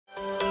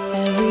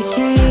Every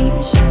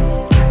change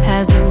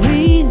has a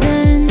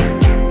reason.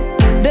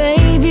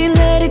 Baby,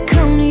 let it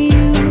come to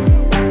you.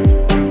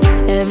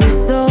 Every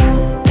soul,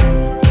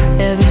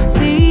 every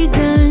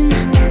season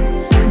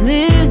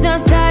lives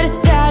outside of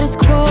status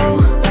quo.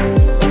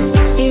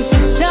 If we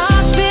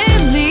stop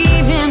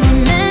believing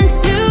we're meant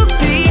to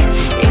be,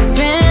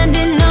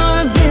 expanding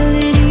our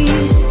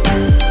abilities.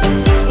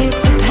 If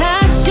the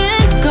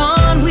passion's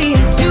gone, we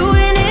are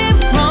doing it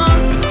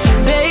wrong.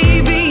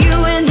 Baby,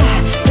 you and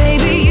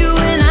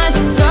I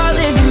should start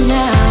living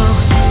now.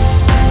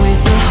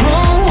 With the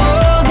whole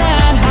world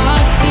at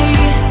our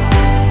feet,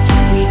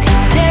 we could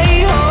stay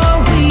or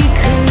we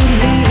could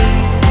leave.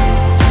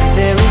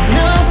 There is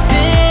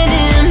nothing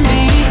in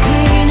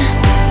between.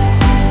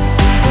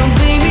 So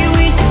baby,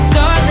 we should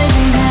start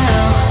living now.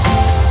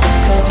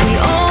 'Cause we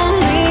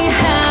only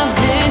have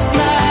this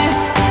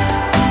life.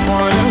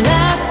 Wanna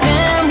laugh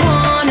and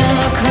wanna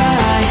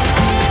cry.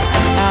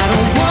 I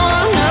don't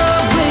wanna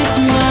waste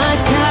my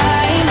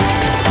time.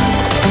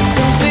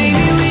 So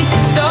baby, we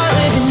should start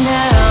living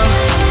now.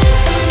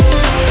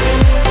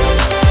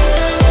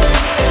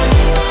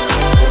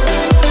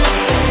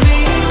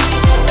 Baby, we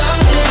should start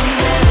living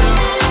now.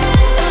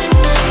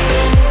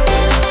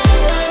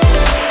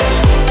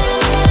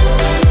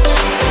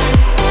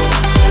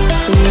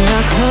 We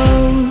are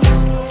close,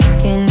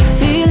 can you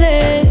feel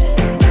it?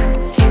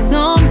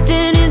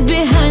 Something is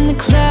behind the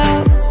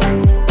clouds.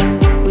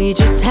 We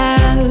just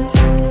have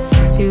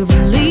to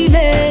believe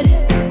it,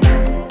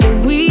 that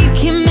we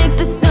can make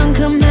the sun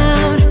come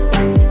out.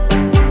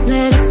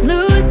 Let us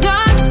lose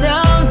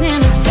ourselves in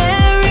a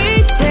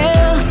fairy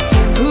tale.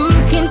 Who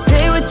can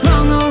say what's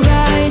wrong or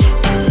right?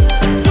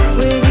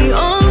 We're the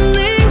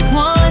only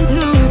ones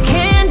who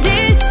can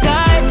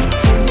decide.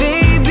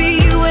 Baby,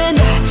 you and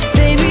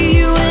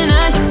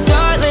I should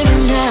start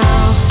living now.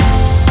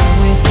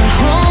 With the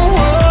whole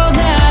world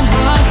at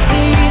our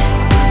feet,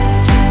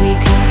 we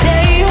could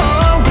stay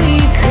or we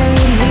could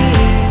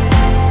leave.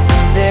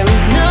 There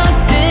is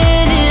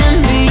nothing in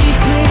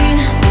between.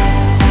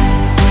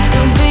 So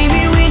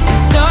baby, we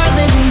should start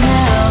living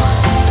now.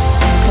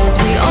 'Cause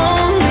we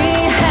only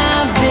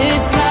have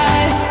this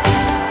life.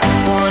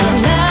 Wanna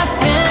laugh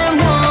and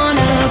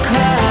wanna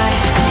cry.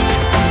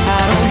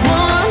 I don't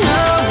wanna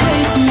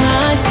waste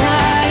my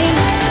time.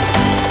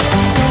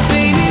 So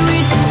baby, we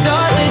should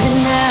start living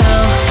now.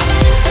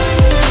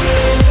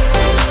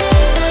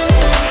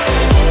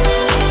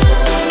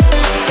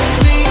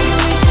 Baby,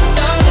 we should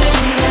start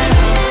living now.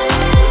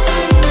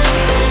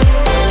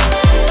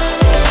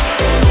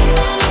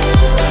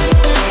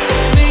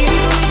 Baby,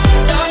 we should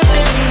start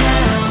living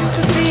now.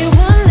 Could be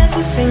one of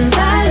the things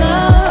I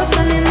love.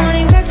 Sunday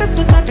morning breakfast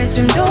with my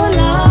bedroom door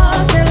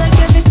locked. They're like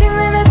everything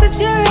that has a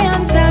cherry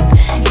on top.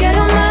 Get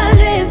on my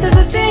list of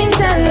the things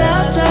I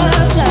love,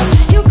 love, love.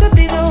 You could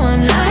be the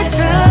one I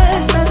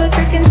trust. For the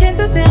second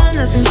chances, they are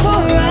nothing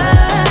for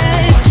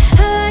us.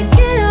 I like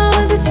it all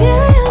with the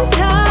cherry on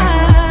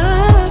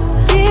top.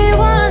 Be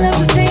one of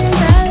the things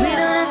I love. We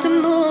don't have to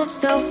move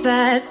so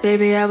fast,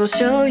 baby. I will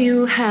show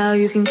you how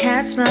you can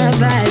catch my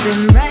vibe.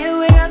 And right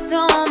away, got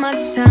so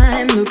much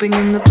time looping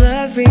in the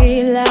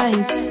blurry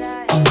lights.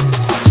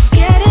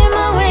 Get in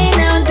my way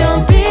now,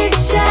 don't be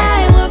shy.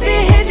 We'll be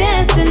here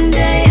dancing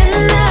day and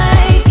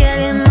night. Get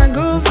in my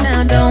groove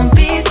now, don't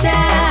be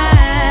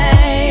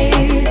shy.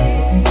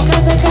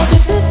 'Cause I got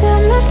this list of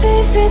my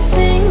favorite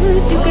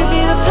things. You could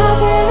be the part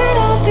where it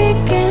all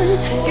begins.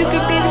 You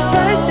could be the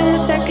first and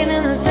the second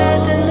and the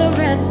third and the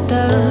rest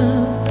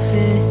of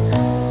it.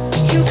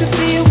 You could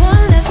be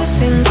one of the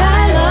things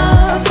I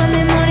love.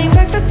 Sunday morning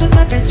breakfast with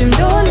my bedroom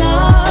door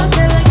locked.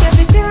 They're like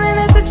everything that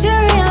has a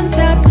cherry on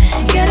top.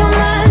 Get on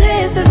my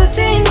list of the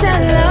things I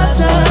love,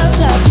 love,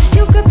 love.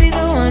 You could be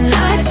the one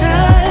I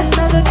trust.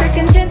 All the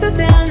second chances,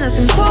 they are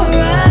nothing for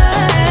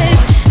us.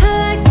 I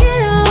like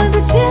it all with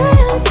the cherry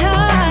on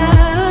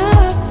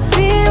top.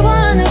 Be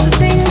one of the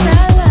things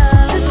I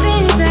love. The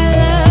things I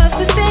love,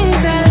 the things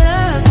I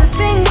love, the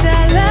things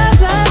I love,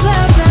 love,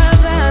 love, love,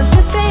 love.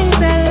 The things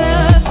I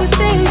love, the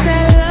things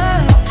I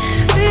love.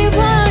 Be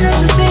one of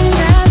the things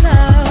I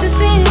love. The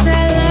things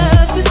I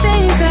love, the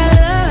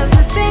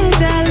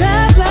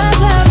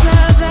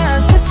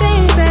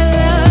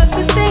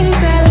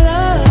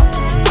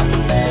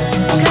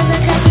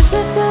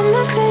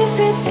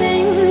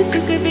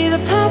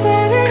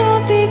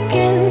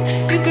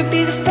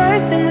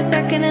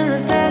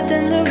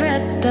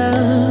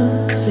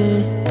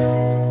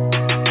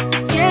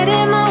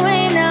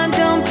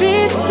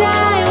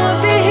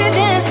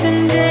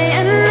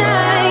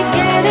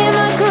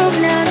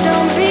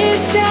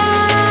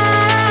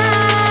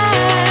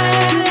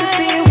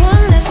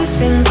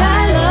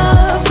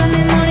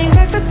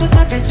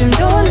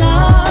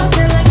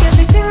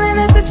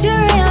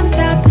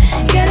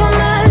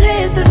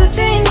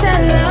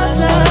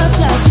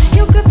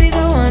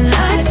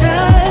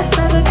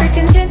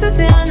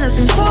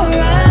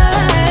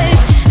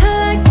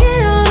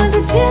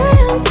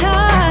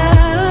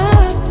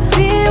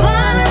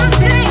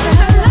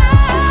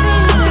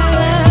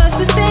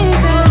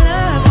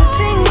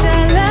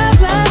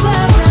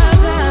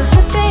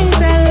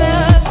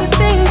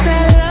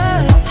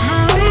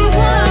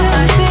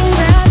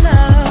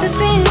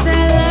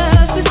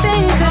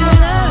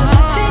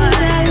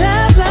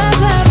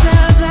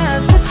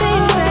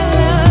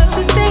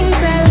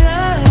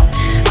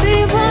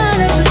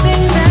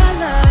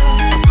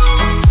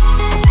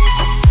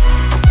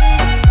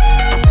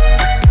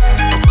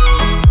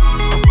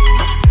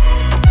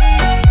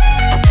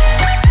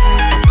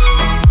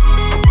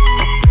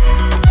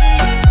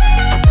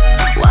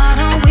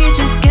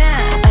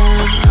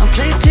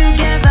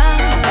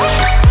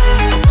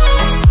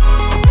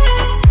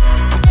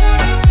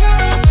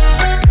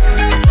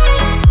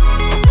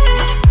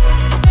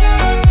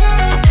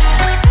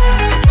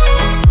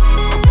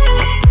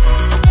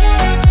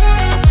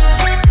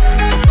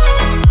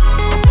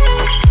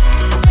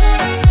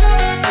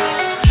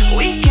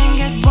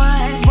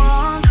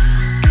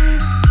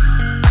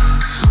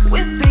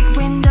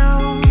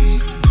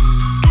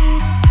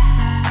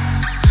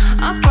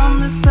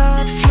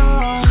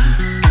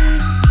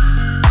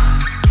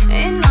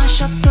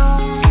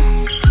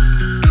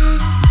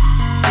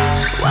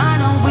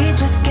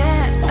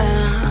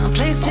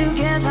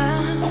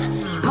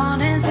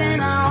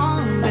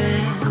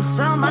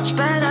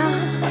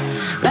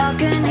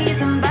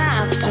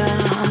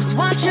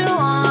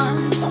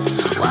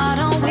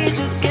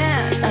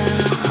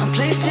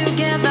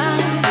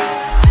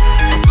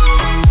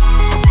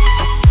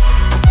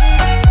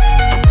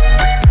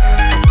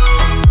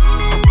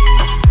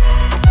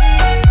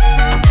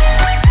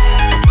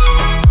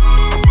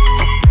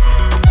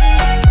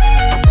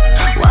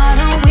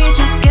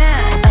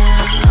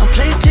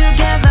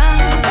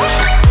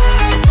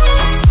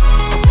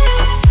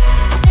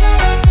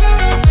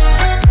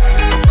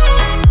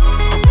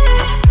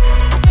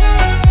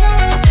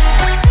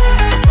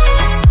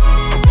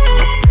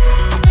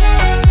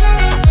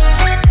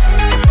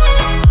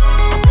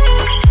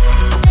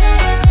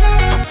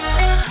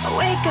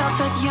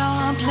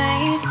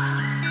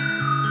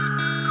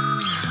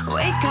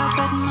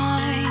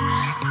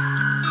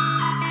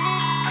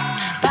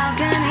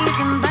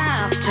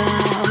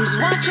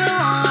what you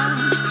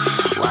want.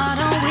 Why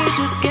don't we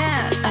just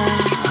get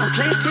a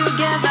place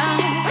together?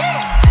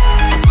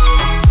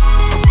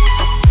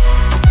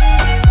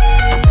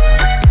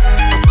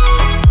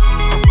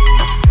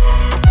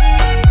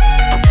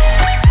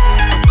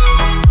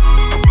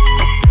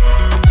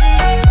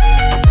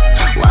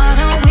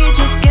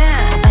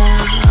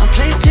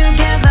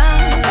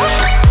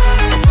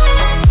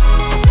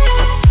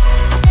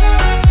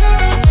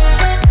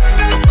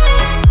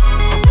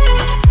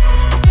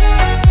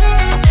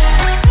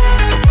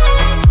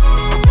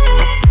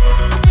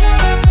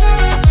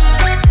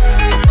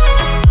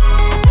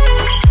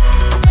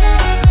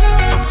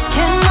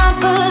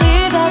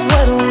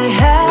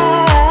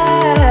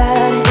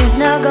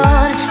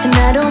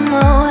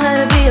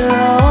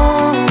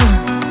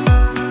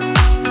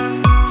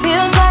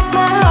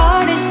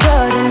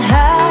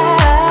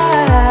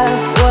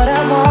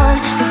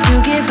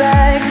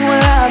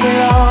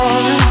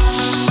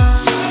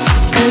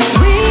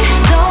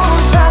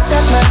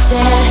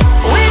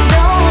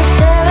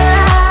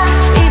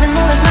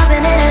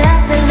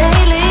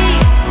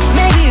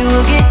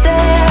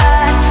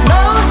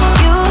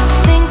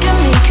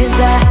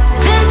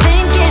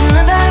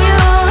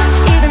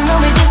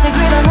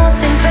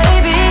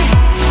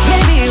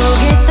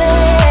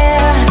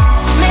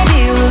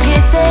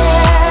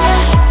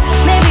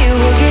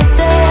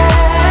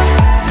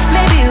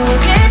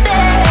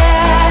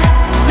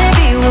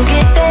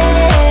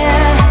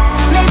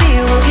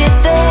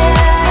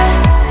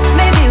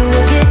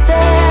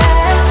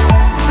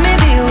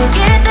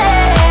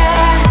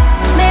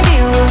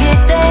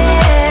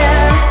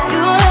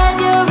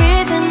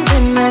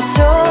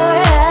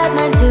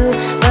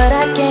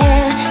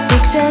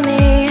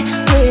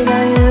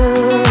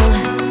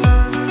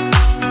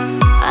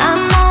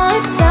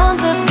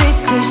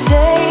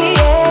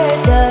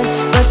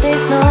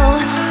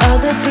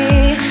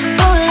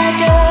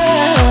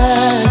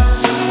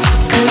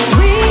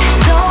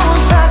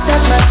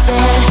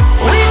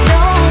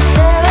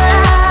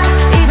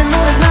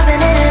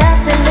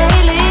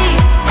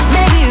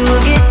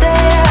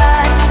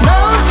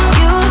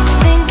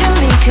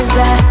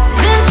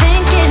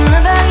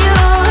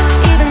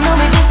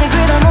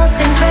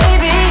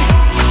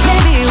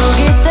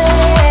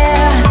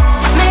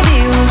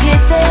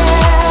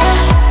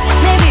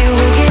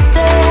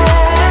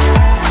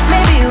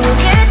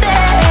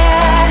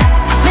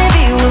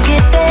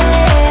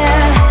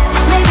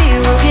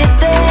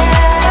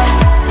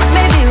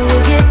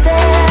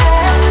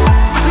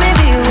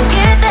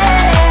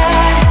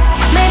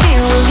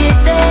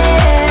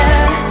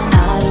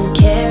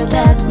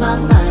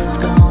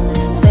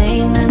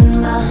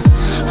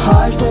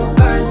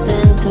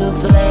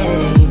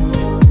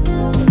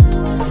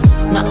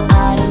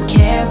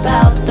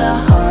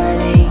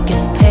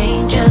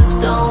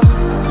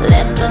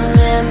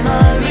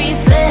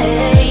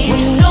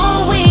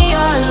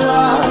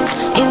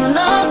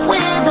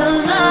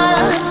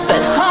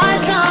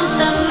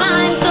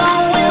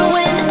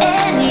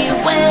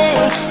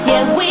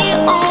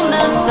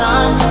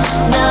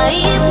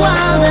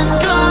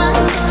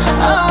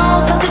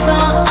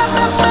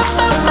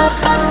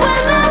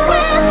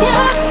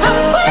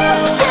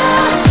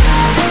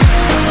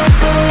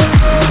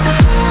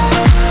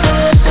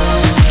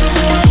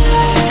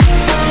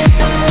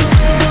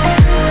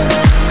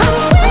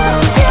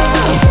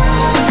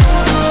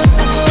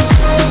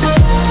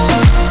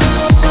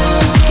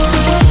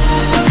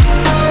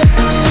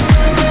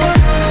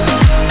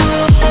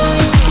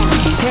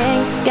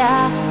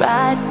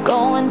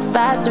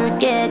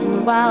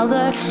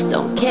 Wilder,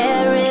 don't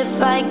care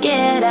if I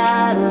get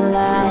out of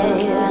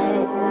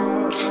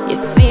line. You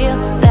feel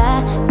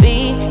that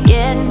beat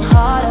getting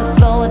harder,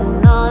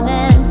 floating on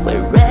it.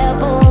 We're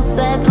rebels,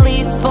 at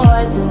least for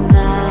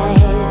tonight.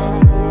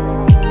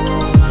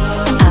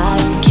 I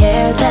don't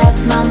care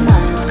that my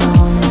mind's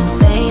going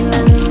insane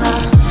and my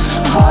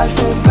heart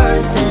will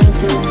burst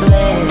into flames.